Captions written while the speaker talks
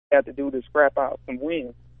have to do to scrap out some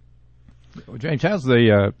wins. Well, James, how's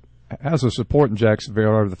the support in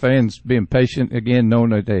Jacksonville? Are the fans being patient again,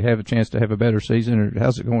 knowing that they have a chance to have a better season, or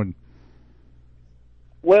how's it going?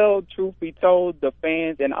 Well, truth be told, the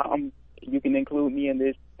fans, and you can include me in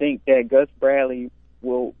this, think that Gus Bradley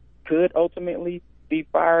could ultimately be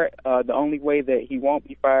fired. The only way that he won't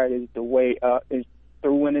be fired is is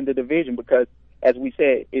through winning the division, because, as we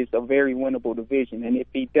said, it's a very winnable division, and if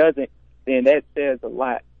he doesn't, then that says a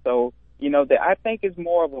lot. So, I think it's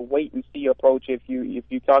more of a wait and see approach if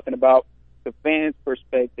you're talking about the fans'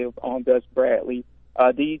 perspective on Gus Bradley.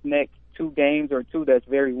 These next two games are two that's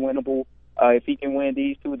very winnable. If he can win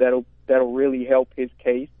these two, that'll really help his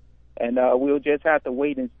case. And we'll just have to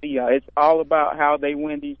wait and see. It's all about how they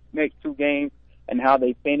win these next two games and how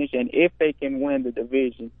they finish, and if they can win the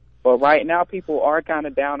division. But right now, people are kind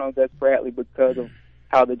of down on Gus Bradley because of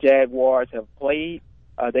how the Jaguars have played.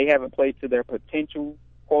 They haven't played to their potential,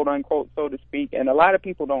 quote unquote, so to speak, and a lot of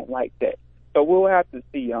people don't like that. So we'll have to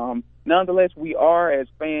see. Nonetheless, we are, as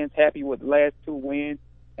fans, happy with the last two wins,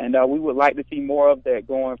 and we would like to see more of that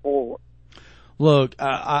going forward. Look,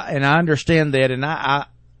 and I understand that, and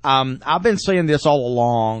I've been saying this all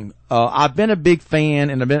along. I've been a big fan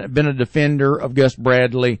and I've been a defender of Gus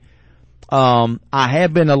Bradley. I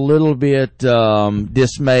have been a little bit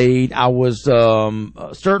dismayed. I was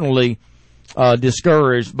certainly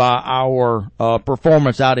discouraged by our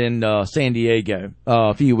performance out in San Diego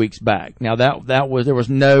a few weeks back. Now there was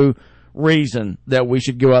no reason that we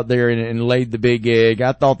should go out there and lay the big egg.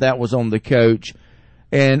 I thought that was on the coach.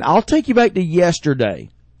 And I'll take you back to yesterday.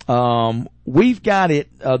 We've got it,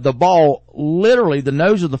 the ball, literally the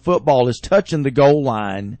nose of the football is touching the goal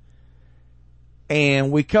line.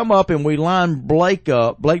 And we come up and we line Blake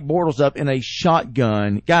Bortles up in a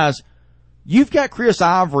shotgun. Guys, you've got Chris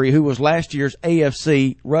Ivory, who was last year's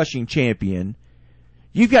AFC rushing champion.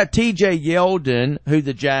 You've got TJ Yeldon, who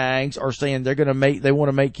the Jags are saying they want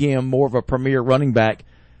to make him more of a premier running back.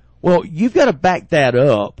 Well, you've got to back that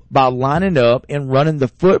up by lining up and running the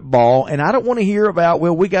football. And I don't want to hear about,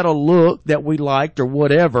 we got a look that we liked or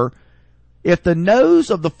whatever. If the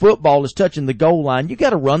nose of the football is touching the goal line, you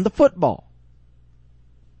got to run the football.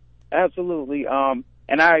 Absolutely.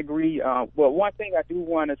 And I agree. But one thing I do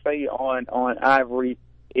want to say on Ivory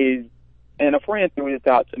is, and a friend threw this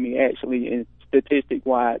out to me actually, in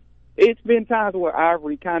statistic-wise, it's been times where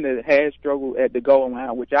Ivory kind of has struggled at the goal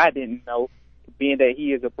line, which I didn't know, being that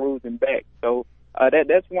he is a bruising back. So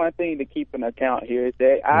that's one thing to keep in account here is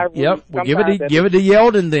that Ivory. Yep, well, give it to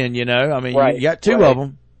Yeldon then. I mean, right, you got two of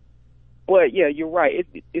them. Well, yeah, you're right.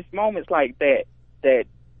 It's moments like that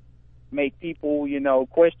make people,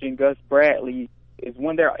 question Gus Bradley, is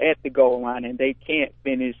when they're at the goal line and they can't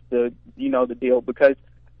finish the deal, because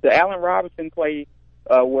the Allen Robinson play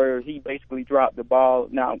where he basically dropped the ball.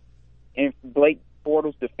 Now, in Blake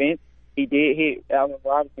Bortles' defense, he did hit Allen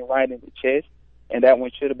Robinson right in the chest, and that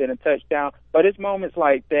one should have been a touchdown. But it's moments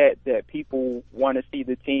like that people want to see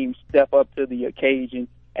the team step up to the occasion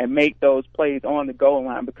and make those plays on the goal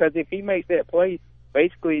line. Because if he makes that play,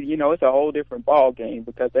 basically, it's a whole different ball game,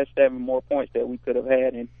 because that's 7 more points that we could have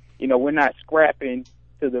had. And, we're not scrapping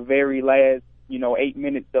to the very last, 8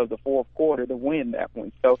 minutes of the fourth quarter to win that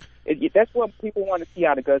one. So that's what people want to see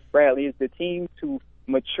out of Gus Bradley, is the team to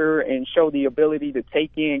mature and show the ability to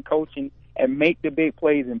take in coaching and make the big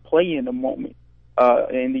plays and play in the moment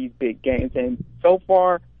in these big games. And so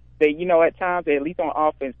far, they, at times, at least on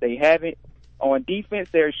offense, they haven't. On defense,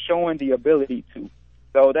 they're showing the ability to.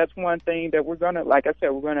 So that's one thing that we're going to, like I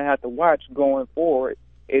said, we're going to have to watch going forward,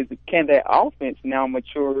 is can that offense now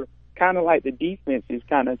mature kind of like the defense is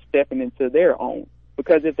kind of stepping into their own?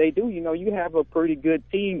 Because if they do, you have a pretty good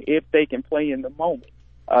team if they can play in the moment.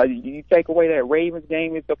 You take away that Ravens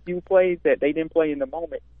game, it's a few plays that they didn't play in the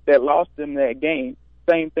moment that lost them that game.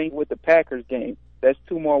 Same thing with the Packers game. That's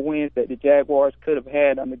 2 more wins that the Jaguars could have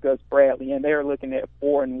had under Gus Bradley, and they're looking at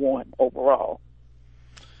 4-1 overall.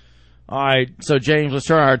 All right, so James, let's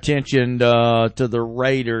turn our attention to the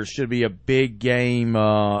Raiders. Should be a big game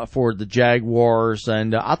for the Jaguars,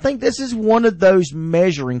 and I think this is one of those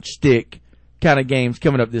measuring stick kind of games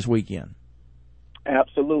coming up this weekend.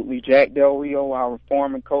 Absolutely. Jack Del Rio, our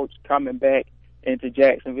former coach, coming back into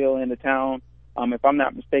Jacksonville, into town. If I'm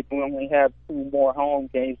not mistaken, we only have 2 more home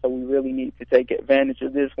games, so we really need to take advantage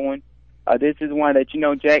of this one. This is one that,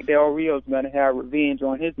 Jack Del Rio is going to have revenge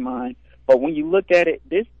on his mind. But when you look at it,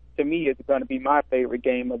 this, to me, is going to be my favorite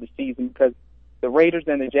game of the season, because the Raiders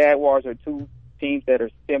and the Jaguars are 2 teams that are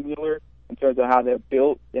similar in terms of how they're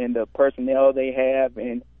built and the personnel they have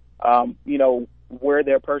and, where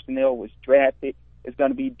their personnel was drafted. is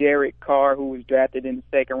going to be Derek Carr, who was drafted in the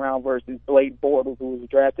second round, versus Blake Bortles, who was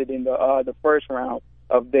drafted in the first round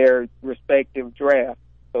of their respective draft.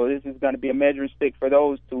 So this is going to be a measuring stick for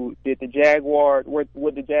those two. Would the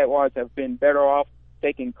Jaguars have been better off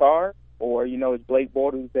taking Carr, or, you know, is Blake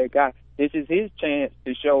Bortles that guy? This is his chance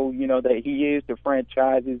to show, you know, that he is the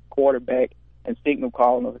franchise's quarterback and signal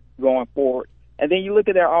caller going forward. And then you look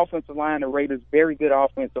at their offensive line, the Raiders, very good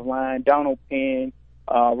offensive line, Donald Penn,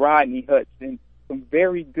 Rodney Hudson, some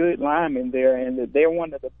very good linemen there, and they're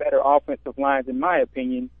one of the better offensive lines, in my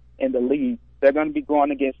opinion, in the league. They're going to be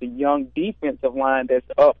going against a young defensive line that's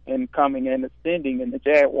up and coming and ascending in the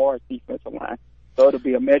Jaguars' defensive line. So it'll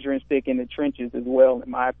be a measuring stick in the trenches as well,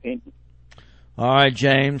 in my opinion. All right,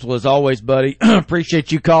 James. Well, as always, buddy,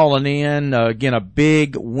 appreciate you calling in. Again, a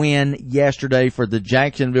big win yesterday for the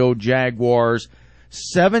Jacksonville Jaguars,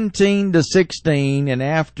 17-16. And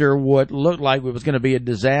after what looked like it was going to be a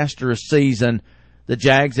disastrous season, the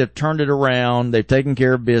Jags have turned it around. They've taken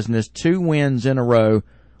care of business. 2 wins in a row.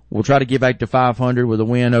 We'll try to get back to 500 with a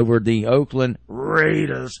win over the Oakland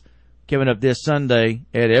Raiders coming up this Sunday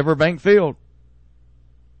at Everbank Field.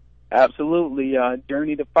 Absolutely.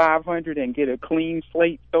 Journey to 500 and get a clean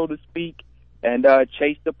slate, so to speak, and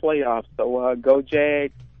chase the playoffs. So go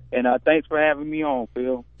Jags, and thanks for having me on,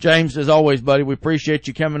 Phil. James, as always, buddy, we appreciate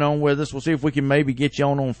you coming on with us. We'll see if we can maybe get you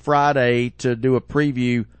on Friday to do a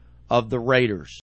preview of the Raiders.